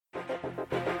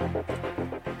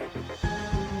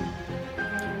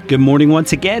Good morning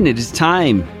once again. It is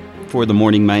time for the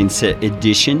Morning Mindset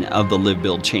edition of the Live,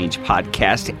 Build, Change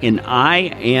podcast, and I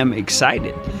am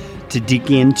excited to dig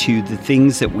into the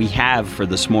things that we have for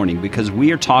this morning because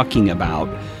we are talking about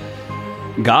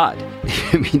God.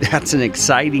 I mean, that's an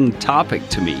exciting topic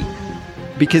to me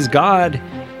because God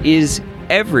is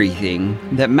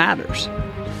everything that matters.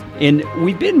 And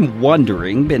we've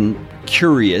been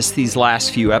curious these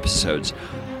last few episodes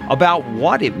about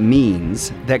what it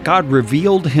means that God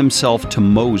revealed himself to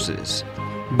Moses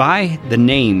by the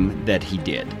name that he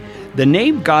did. The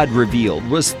name God revealed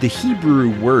was the Hebrew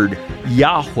word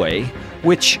Yahweh,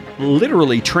 which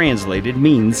literally translated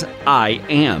means I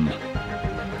am.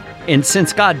 And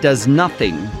since God does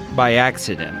nothing by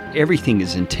accident, everything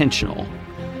is intentional,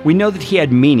 we know that he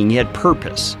had meaning, he had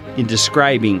purpose in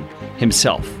describing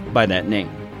himself by that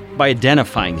name, by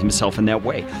identifying himself in that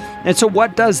way. And so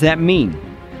what does that mean?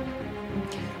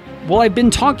 Well, I've been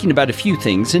talking about a few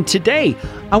things, and today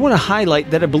I want to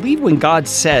highlight that I believe when God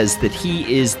says that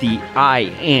he is the I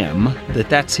am,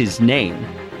 that's his name,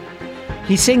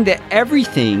 he's saying that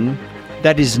everything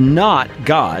that is not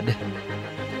God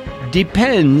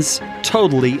depends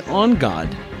totally on God.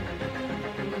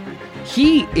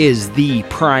 He is the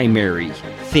primary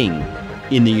thing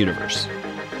in the universe.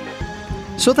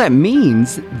 So that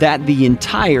means that the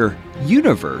entire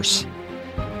universe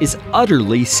is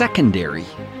utterly secondary.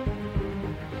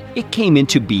 It came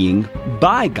into being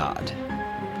by God,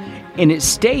 and it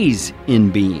stays in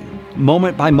being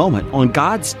moment by moment on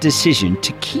God's decision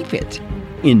to keep it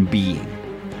in being.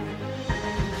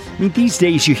 I mean, these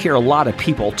days you hear a lot of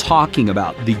people talking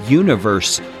about the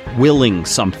universe willing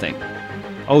something.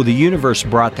 Oh, the universe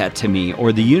brought that to me,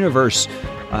 or the universe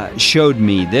showed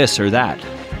me this or that.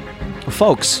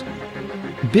 Folks,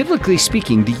 biblically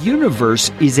speaking, the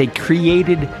universe is a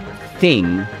created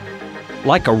thing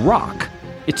like a rock.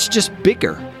 It's just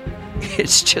bigger.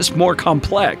 It's just more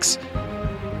complex.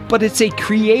 But it's a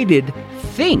created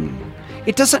thing.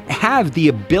 It doesn't have the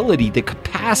ability, the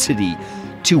capacity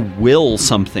to will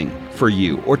something for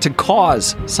you or to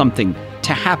cause something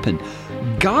to happen.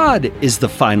 God is the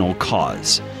final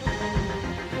cause.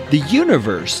 The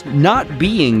universe, not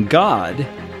being God,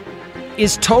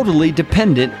 is totally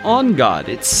dependent on God.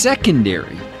 It's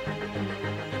secondary.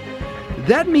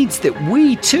 That means that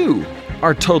we too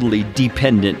are totally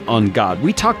dependent on God.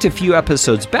 We talked a few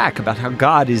episodes back about how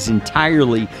God is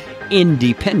entirely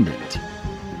independent.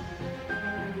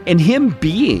 And him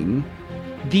being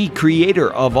the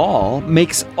creator of all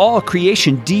makes all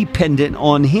creation dependent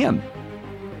on him.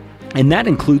 And that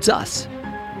includes us.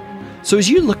 So as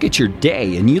you look at your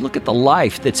day and you look at the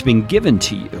life that's been given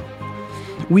to you,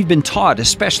 we've been taught,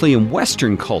 especially in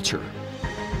Western culture,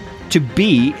 to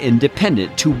be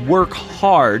independent, to work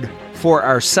hard for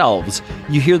ourselves.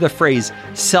 You hear the phrase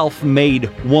self-made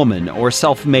woman or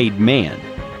self-made man.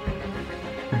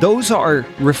 Those are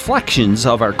reflections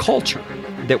of our culture,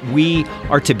 that we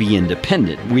are to be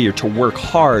independent. We are to work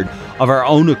hard of our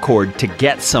own accord to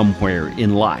get somewhere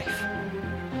in life.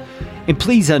 And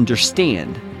please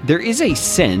understand, there is a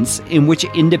sense in which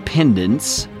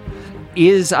independence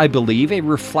is, I believe, a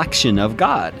reflection of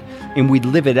God. And we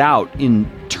live it out in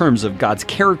terms of God's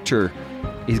character,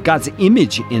 is God's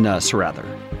image in us, rather.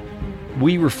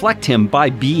 We reflect him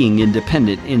by being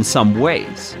independent in some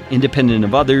ways. Independent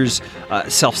of others,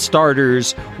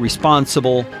 self-starters,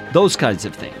 responsible, those kinds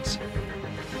of things.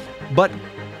 But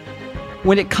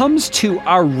when it comes to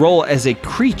our role as a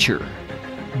creature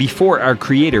before our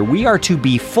Creator, we are to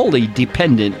be fully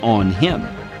dependent on him.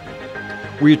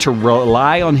 We are to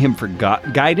rely on him for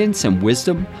guidance and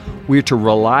wisdom. We are to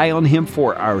rely on him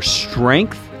for our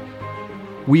strength.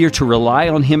 We are to rely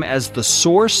on him as the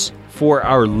source for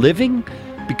our living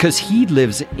because he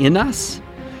lives in us.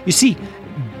 You see,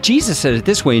 Jesus said it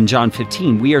this way in John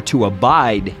 15, we are to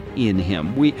abide in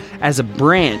him. We, as a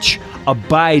branch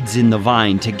abides in the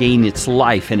vine to gain its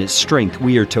life and its strength,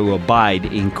 we are to abide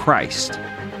in Christ.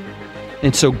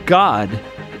 And so God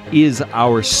is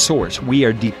our source. We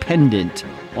are dependent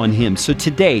on him. So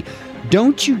today,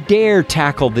 don't you dare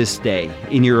tackle this day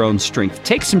in your own strength.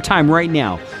 Take some time right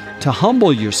now to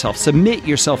humble yourself, submit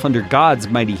yourself under God's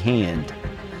mighty hand,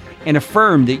 and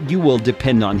affirm that you will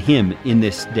depend on him in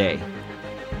this day.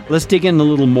 Let's dig in a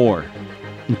little more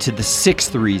into the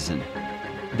sixth reason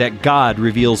that God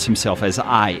reveals himself as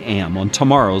I am on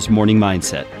tomorrow's Morning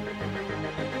Mindset.